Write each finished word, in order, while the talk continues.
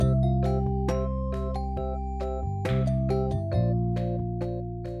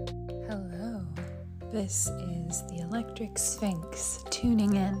This is the Electric Sphinx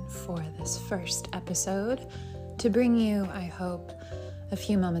tuning in for this first episode to bring you, I hope, a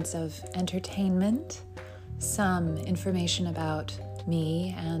few moments of entertainment, some information about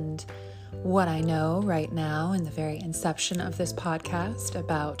me and what I know right now in the very inception of this podcast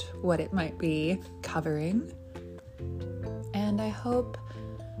about what it might be covering. And I hope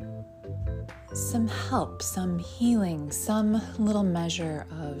some help, some healing, some little measure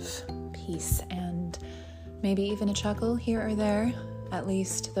of peace and maybe even a chuckle here or there. At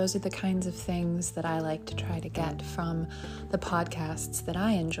least those are the kinds of things that I like to try to get from the podcasts that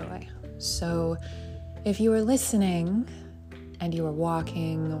I enjoy. So if you are listening and you are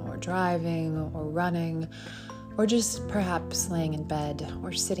walking or driving or running or just perhaps laying in bed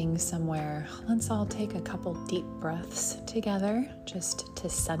or sitting somewhere, let's all take a couple deep breaths together just to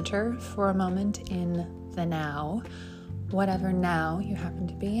center for a moment in the now, whatever now you happen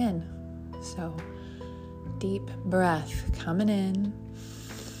to be in. So deep breath coming in,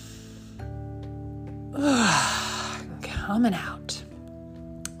 coming out.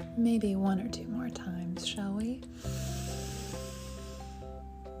 Maybe one or two more times, shall we?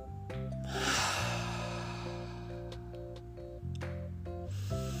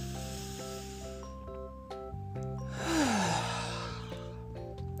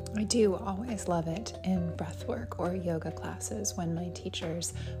 I do always love it in breathwork or yoga classes when my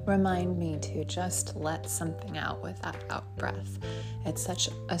teachers remind me to just let something out with that out breath. It's such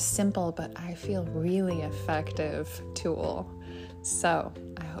a simple but I feel really effective tool. So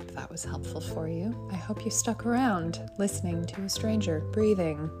I hope that was helpful for you. I hope you stuck around listening to a stranger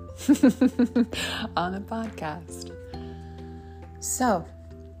breathing on a podcast. So,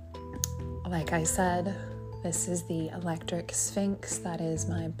 like I said, this is the Electric Sphinx. That is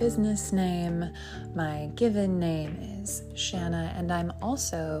my business name. My given name is Shanna, and I'm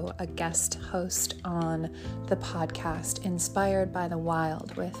also a guest host on the podcast Inspired by the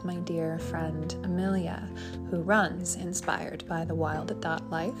Wild with my dear friend Amelia, who runs Inspired by the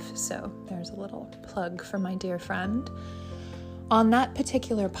Wild.life. So there's a little plug for my dear friend. On that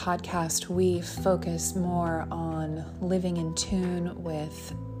particular podcast, we focus more on living in tune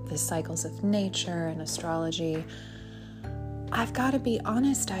with the cycles of nature and astrology. I've got to be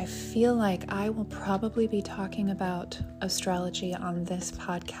honest, I feel like I will probably be talking about astrology on this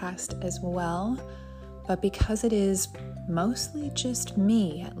podcast as well, but because it is mostly just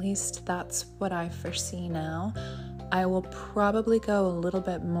me, at least that's what I foresee now, I will probably go a little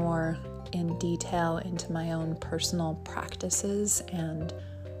bit more in detail into my own personal practices and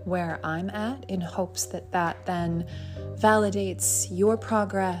where I'm at, in hopes that that then validates your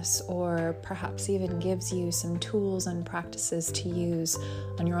progress or perhaps even gives you some tools and practices to use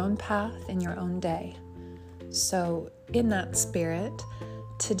on your own path in your own day. So in that spirit,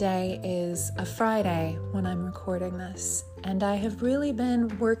 today is a Friday when I'm recording this, and I have really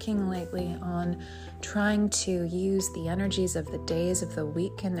been working lately on trying to use the energies of the days of the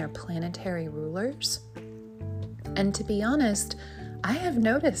week and their planetary rulers. And to be honest, I have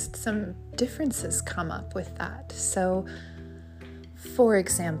noticed some differences come up with that. So, for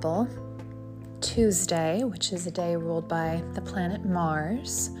example, Tuesday, which is a day ruled by the planet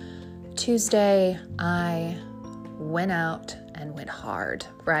Mars, Tuesday I went out and went hard,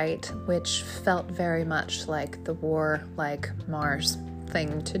 right? Which felt very much like the war-like Mars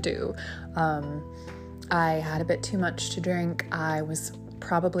thing to do. I had a bit too much to drink. I was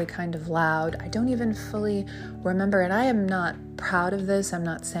probably kind of loud. I don't even fully remember, and I am not proud of this. I'm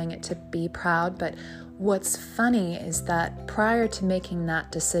not saying it to be proud, but what's funny is that prior to making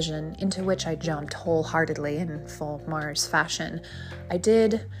that decision, into which I jumped wholeheartedly in full Mars fashion, I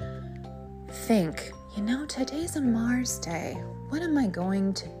did think, today's a Mars day. What am I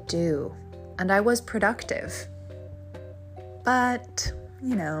going to do? And I was productive. But,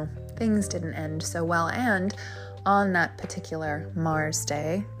 things didn't end so well, and on that particular Mars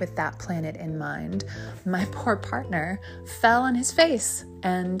day, with that planet in mind, my poor partner fell on his face.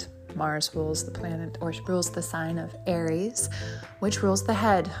 And Mars rules the planet, or rules the sign of Aries, which rules the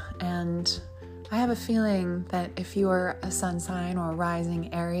head. And I have a feeling that if you're a sun sign or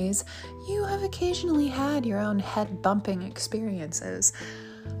rising Aries, you have occasionally had your own head bumping experiences.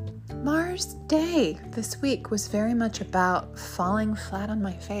 Mars Day this week was very much about falling flat on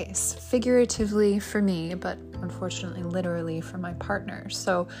my face, figuratively for me, but unfortunately literally for my partner.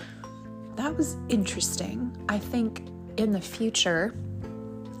 So that was interesting. I think in the future,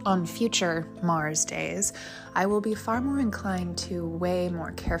 on future Mars days, I will be far more inclined to weigh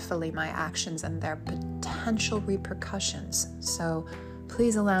more carefully my actions and their potential repercussions. So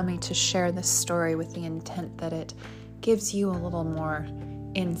please allow me to share this story with the intent that it gives you a little more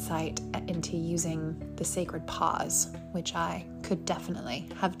insight into using the sacred pause, which I could definitely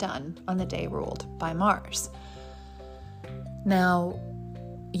have done on the day ruled by Mars. Now,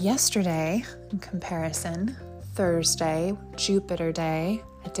 yesterday, in comparison, Thursday, Jupiter Day,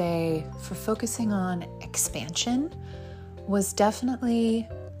 a day for focusing on expansion, was definitely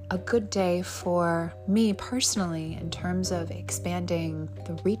a good day for me personally in terms of expanding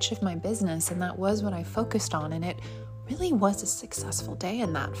the reach of my business, and that was what I focused on, and it really was a successful day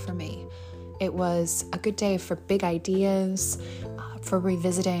in that for me. It was a good day for big ideas, for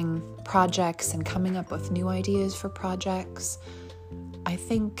revisiting projects and coming up with new ideas for projects. I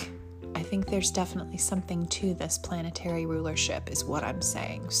think there's definitely something to this planetary rulership is what I'm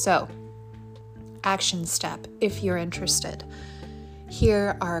saying. So, action step, if you're interested.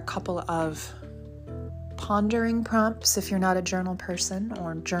 Here are a couple of pondering prompts if you're not a journal person,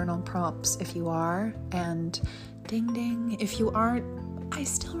 or journal prompts if you are, and ding ding if you aren't. I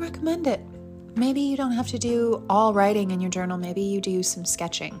still recommend it. Maybe you don't have to do all writing in your journal, maybe you do some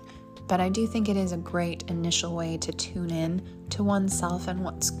sketching, but I do think it is a great initial way to tune in to oneself and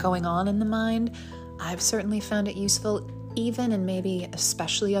what's going on in the mind. I've certainly found it useful, even and maybe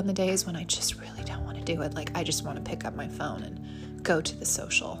especially on the days when I just really don't want to do it, like I just want to pick up my phone and go to the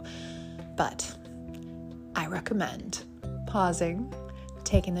social. But I recommend pausing,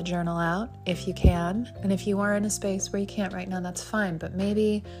 taking the journal out if you can, and if you are in a space where you can't right now, that's fine, but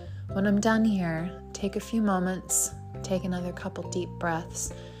maybe when I'm done here, take a few moments, take another couple deep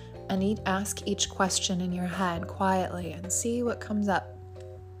breaths, and ask each question in your head quietly and see what comes up.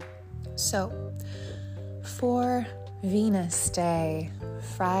 So, for Venus Day,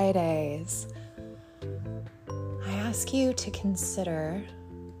 Fridays, I ask you to consider,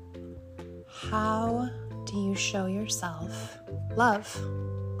 how do you show yourself love?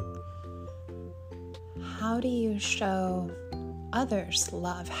 How do you show others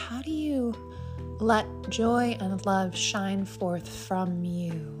love? How do you let joy and love shine forth from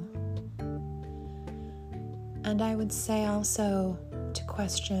you? And I would say also to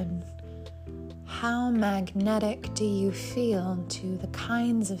question, how magnetic do you feel to the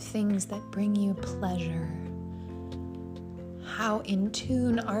kinds of things that bring you pleasure? How in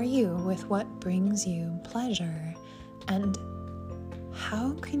tune are you with what brings you pleasure? And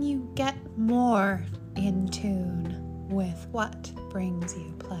how can you get more in tune with what brings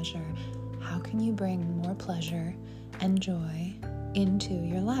you pleasure? How can you bring more pleasure and joy into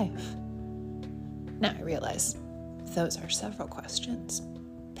your life? Now I realize those are several questions.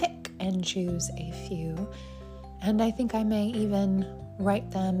 Pick and choose a few, and I think I may even write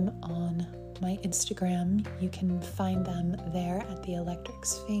them on my Instagram. You can find them there at the Electric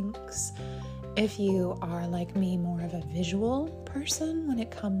Sphinx. If you are like me, more of a visual person when it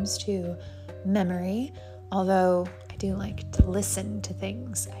comes to memory, although I do like to listen to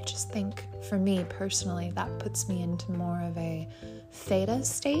things, I just think for me personally that puts me into more of a theta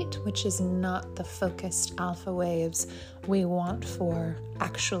state, which is not the focused alpha waves we want for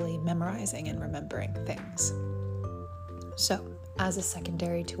actually memorizing and remembering things. So, as a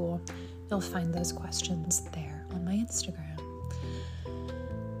secondary tool, you'll find those questions there on my Instagram.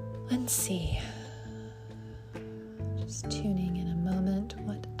 Let's see. Just tuning in a moment.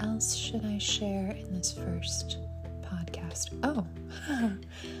 What else should I share in this first podcast? Oh,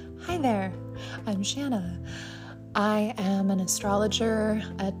 hi there. I'm Shanna. I am an astrologer,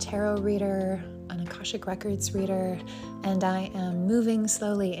 a tarot reader, an Akashic Records reader, and I am moving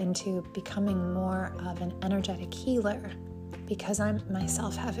slowly into becoming more of an energetic healer, because I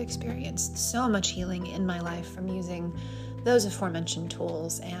myself have experienced so much healing in my life from using those aforementioned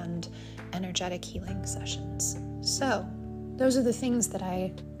tools and energetic healing sessions. So those are the things that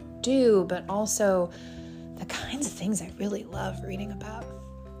I do, but also the kinds of things I really love reading about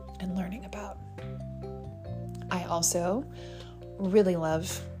and learning about. I also really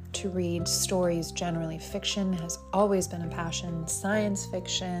love to read stories generally. Fiction has always been a passion. Science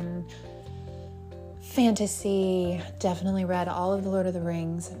fiction, fantasy, definitely read all of the Lord of the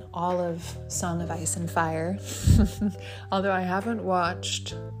Rings and all of Song of Ice and Fire. Although I haven't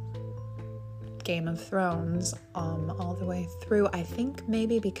watched Game of Thrones all the way through. I think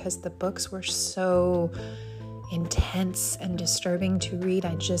maybe because the books were so intense and disturbing to read,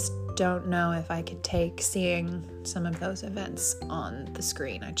 I just don't know if I could take seeing some of those events on the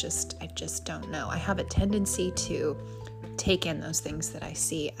screen. I just don't know. I have a tendency to take in those things that I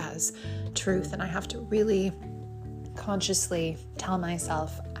see as truth, and I have to really consciously tell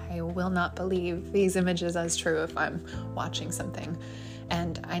myself I will not believe these images as true if I'm watching something.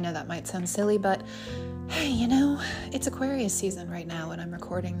 And I know that might sound silly, but hey, it's Aquarius season right now when I'm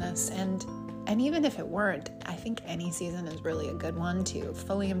recording this, and And even if it weren't, I think any season is really a good one to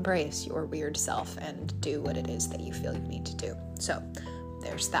fully embrace your weird self and do what it is that you feel you need to do. So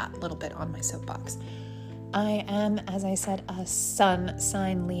there's that little bit on my soapbox. I am, as I said, a sun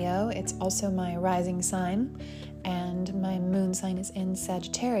sign Leo. It's also my rising sign, and my moon sign is in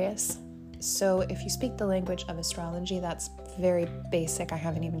Sagittarius. So if you speak the language of astrology, that's very basic. I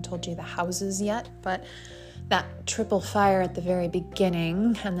haven't even told you the houses yet, but that triple fire at the very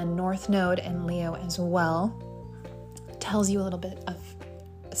beginning and the North Node in Leo as well tells you a little bit of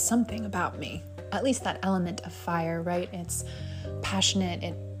something about me. At least that element of fire, right? It's passionate,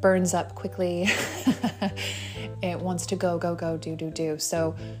 it burns up quickly, it wants to go, do.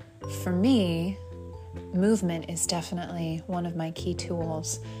 So for me, movement is definitely one of my key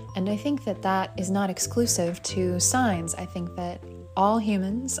tools. And I think that that is not exclusive to signs. I think that all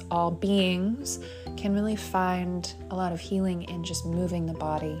humans, all beings can really find a lot of healing in just moving the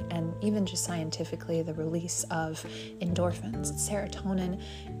body, and even just scientifically, the release of endorphins, serotonin,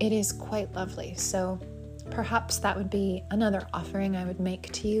 it is quite lovely. So perhaps that would be another offering I would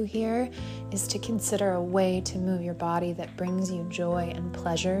make to you here, is to consider a way to move your body that brings you joy and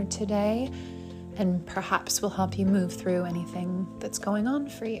pleasure today, and perhaps will help you move through anything that's going on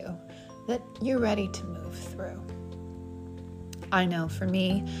for you that you're ready to move through. I know for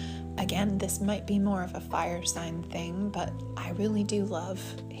me, again, this might be more of a fire sign thing, but I really do love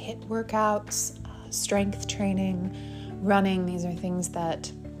HIIT workouts, strength training, running. These are things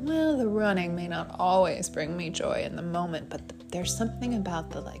that, well, the running may not always bring me joy in the moment, but there's something about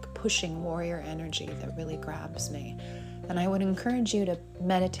the pushing warrior energy that really grabs me. And I would encourage you to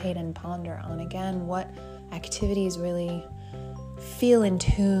meditate and ponder on, again, what activities really feel in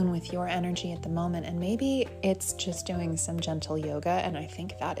tune with your energy at the moment. And maybe it's just doing some gentle yoga, and I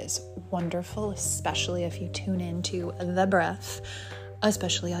think that is wonderful, especially if you tune into the breath,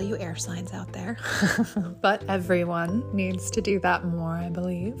 especially all you air signs out there. But everyone needs to do that more, I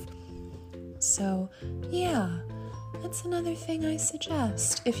believe. So yeah, that's another thing I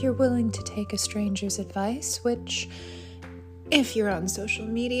suggest if you're willing to take a stranger's advice, which if you're on social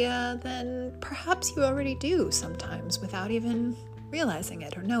media, then perhaps you already do sometimes without even realizing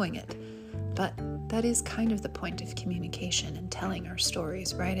it or knowing it. But that is kind of the point of communication and telling our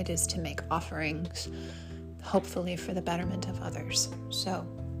stories, right? It is to make offerings, hopefully for the betterment of others. So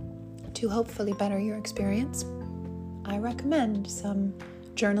to hopefully better your experience, I recommend some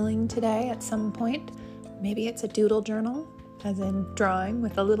journaling today at some point. Maybe it's a doodle journal, as in drawing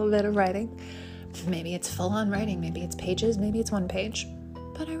with a little bit of writing. Maybe it's full-on writing, maybe it's pages, maybe it's one page,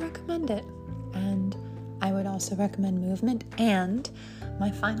 but I recommend it. And I would also recommend movement. And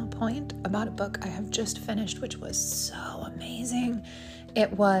my final point about a book I have just finished, which was so amazing.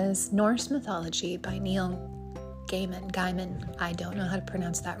 It was Norse Mythology by Neil Gaiman. I don't know how to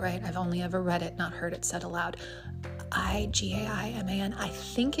pronounce that right. I've only ever read it, not heard it said aloud. Igaiman. I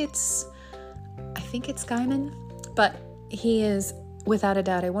think it's Gaiman, but he is without a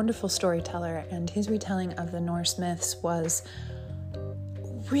doubt a wonderful storyteller, and his retelling of the Norse myths was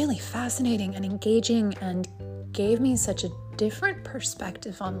really fascinating and engaging and gave me such a different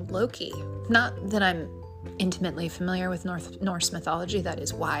perspective on Loki. Not that I'm intimately familiar with Norse mythology, that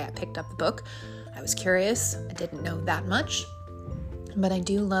is why I picked up the book. I was curious, I didn't know that much, but I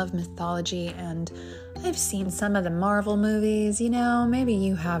do love mythology, and I've seen some of the Marvel movies, maybe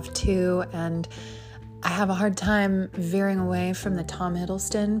you have too, and I have a hard time veering away from the Tom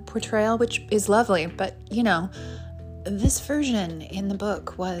Hiddleston portrayal, which is lovely, but this version in the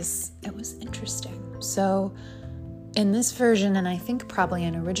book was interesting. So in this version, and I think probably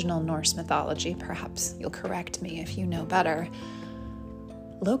in original Norse mythology, perhaps you'll correct me if you know better,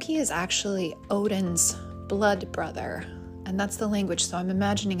 Loki is actually Odin's blood brother, and that's the language. So I'm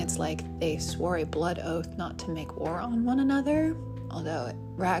imagining it's like they swore a blood oath not to make war on one another, although at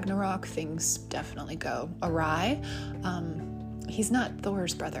Ragnarok things definitely go awry. He's not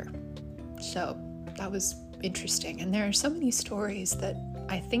Thor's brother, so that was interesting. And there are so many stories that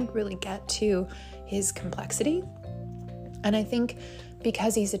I think really get to his complexity. And I think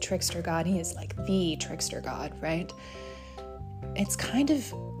because he's a trickster god, he is like the trickster god, right? It's kind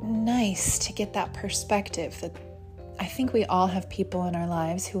of nice to get that perspective that I think we all have people in our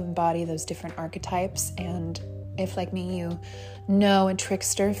lives who embody those different archetypes. And if, like me, you know a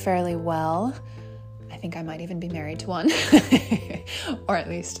trickster fairly well, I think I might even be married to one, or at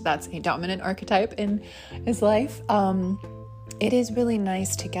least that's a dominant archetype in his life. It is really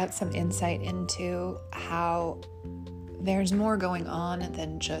nice to get some insight into how there's more going on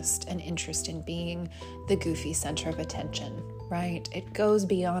than just an interest in being the goofy center of attention, right? It goes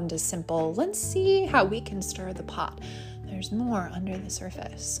beyond a simple, let's see how we can stir the pot. There's more under the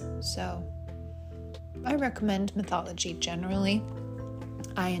surface. So I recommend mythology generally.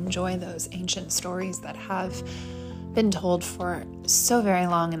 I enjoy those ancient stories that have been told for so very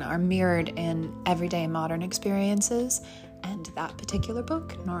long and are mirrored in everyday modern experiences. And that particular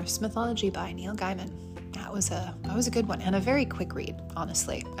book, Norse Mythology by Neil Gaiman, that was a good one and a very quick read,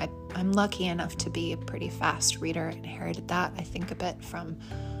 honestly. I'm lucky enough to be a pretty fast reader. I inherited that, I think, a bit from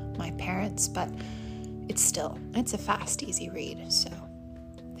my parents, but it's a fast, easy read. So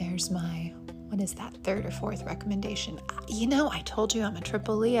there's my, what is that, third or fourth recommendation? I told you I'm a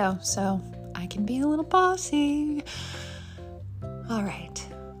triple Leo, so I can be a little bossy. All right.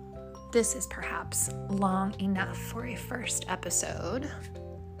 This is perhaps long enough for a first episode,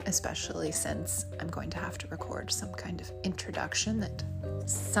 especially since I'm going to have to record some kind of introduction that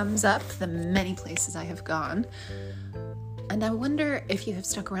sums up the many places I have gone. And I wonder if you have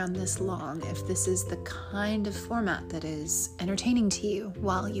stuck around this long, if this is the kind of format that is entertaining to you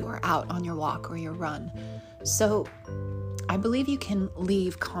while you are out on your walk or your run. So I believe you can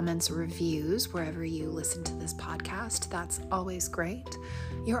leave comments or reviews wherever you listen to this podcast. That's always great.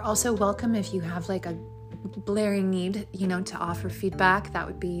 You're also welcome if you have like a blaring need, to offer feedback. That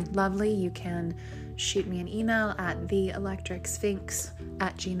would be lovely. You can shoot me an email at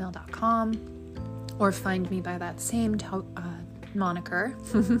theelectricsphinx@gmail.com or find me by that same moniker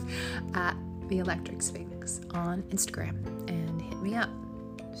at The Electric Sphinx on Instagram and hit me up.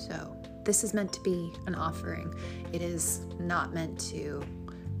 So this is meant to be an offering. It is not meant to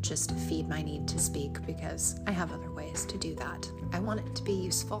just feed my need to speak, because I have other ways to do that. I want it to be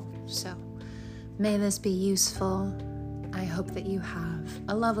useful. So may this be useful. I hope that you have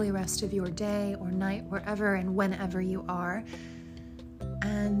a lovely rest of your day or night, wherever and whenever you are.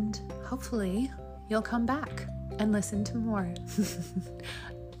 And hopefully you'll come back and listen to more.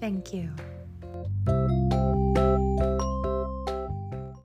 Thank you.